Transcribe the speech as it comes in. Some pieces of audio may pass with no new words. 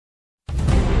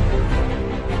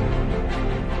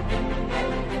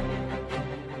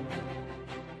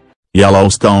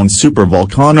Yellowstone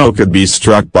supervolcano could be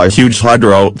struck by huge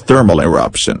hydrothermal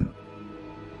eruption.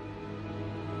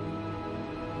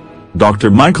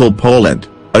 Dr. Michael Pollan,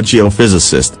 a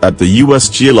geophysicist at the U.S.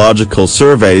 Geological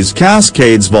Survey's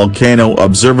Cascades Volcano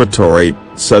Observatory,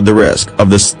 said the risk of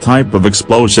this type of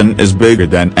explosion is bigger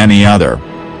than any other.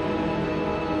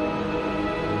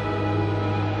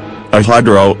 A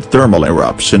hydrothermal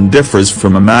eruption differs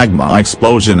from a magma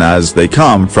explosion as they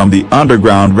come from the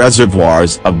underground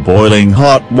reservoirs of boiling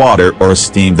hot water or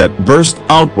steam that burst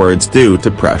outwards due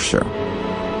to pressure.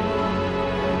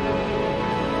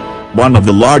 One of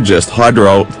the largest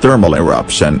hydrothermal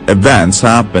eruption events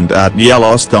happened at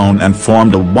Yellowstone and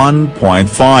formed a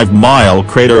 1.5-mile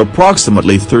crater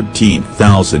approximately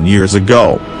 13,000 years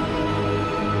ago.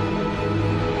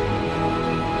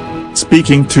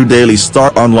 Speaking to Daily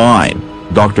Star Online,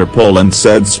 Dr. Pollan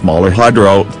said smaller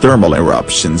hydrothermal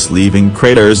eruptions leaving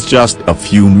craters just a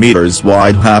few meters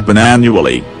wide happen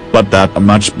annually, but that a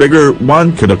much bigger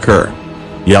one could occur.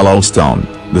 Yellowstone,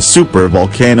 the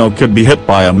supervolcano, could be hit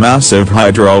by a massive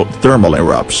hydrothermal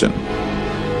eruption.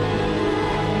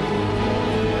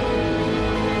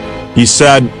 He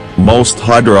said, most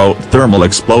hydrothermal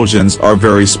explosions are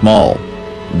very small.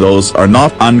 Those are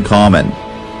not uncommon.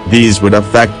 These would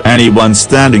affect anyone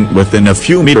standing within a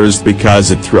few meters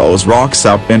because it throws rocks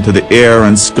up into the air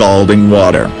and scalding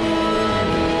water.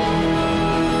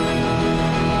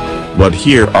 But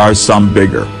here are some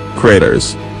bigger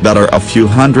craters that are a few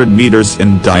hundred meters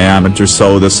in diameter,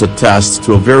 so this attests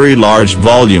to a very large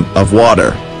volume of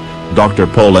water. Dr.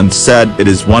 Pollan said it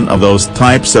is one of those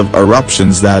types of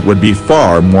eruptions that would be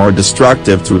far more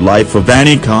destructive to life of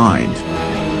any kind.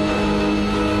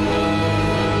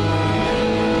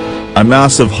 A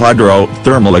massive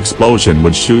hydrothermal explosion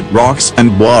would shoot rocks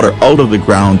and water out of the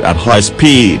ground at high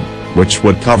speed, which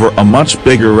would cover a much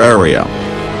bigger area.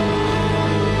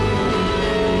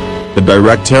 The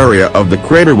direct area of the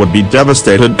crater would be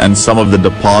devastated and some of the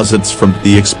deposits from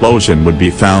the explosion would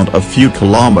be found a few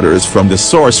kilometers from the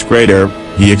source crater,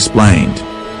 he explained.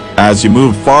 As you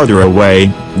move farther away,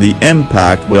 the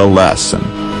impact will lessen.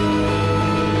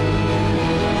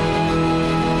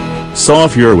 So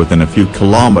if you're within a few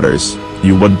kilometers,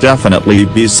 you would definitely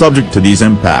be subject to these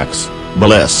impacts,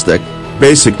 ballistic,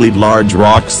 basically large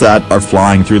rocks that are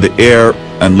flying through the air,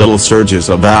 and little surges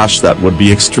of ash that would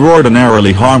be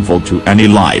extraordinarily harmful to any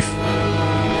life.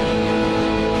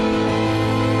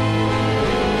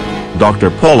 Dr.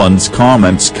 Pollan's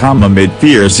comments come amid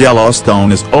fears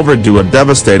Yellowstone is overdue a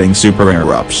devastating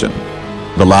super-eruption.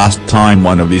 The last time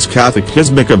one of these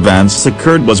cataclysmic events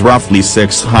occurred was roughly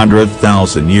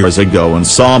 600,000 years ago and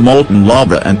saw molten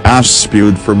lava and ash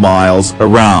spewed for miles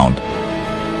around.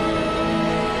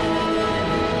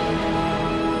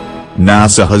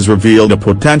 NASA has revealed a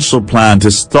potential plan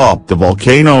to stop the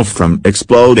volcano from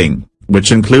exploding,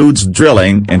 which includes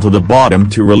drilling into the bottom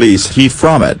to release heat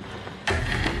from it.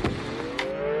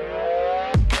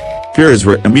 Fears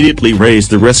were immediately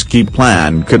raised the risky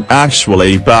plan could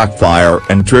actually backfire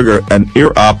and trigger an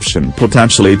eruption,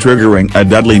 potentially triggering a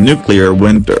deadly nuclear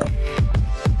winter.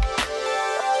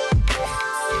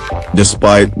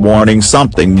 Despite warning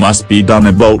something must be done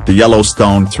about the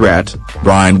Yellowstone threat,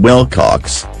 Brian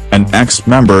Wilcox, an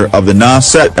ex-member of the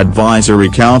NASA Advisory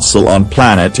Council on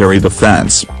Planetary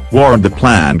Defense, warned the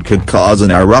plan could cause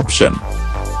an eruption.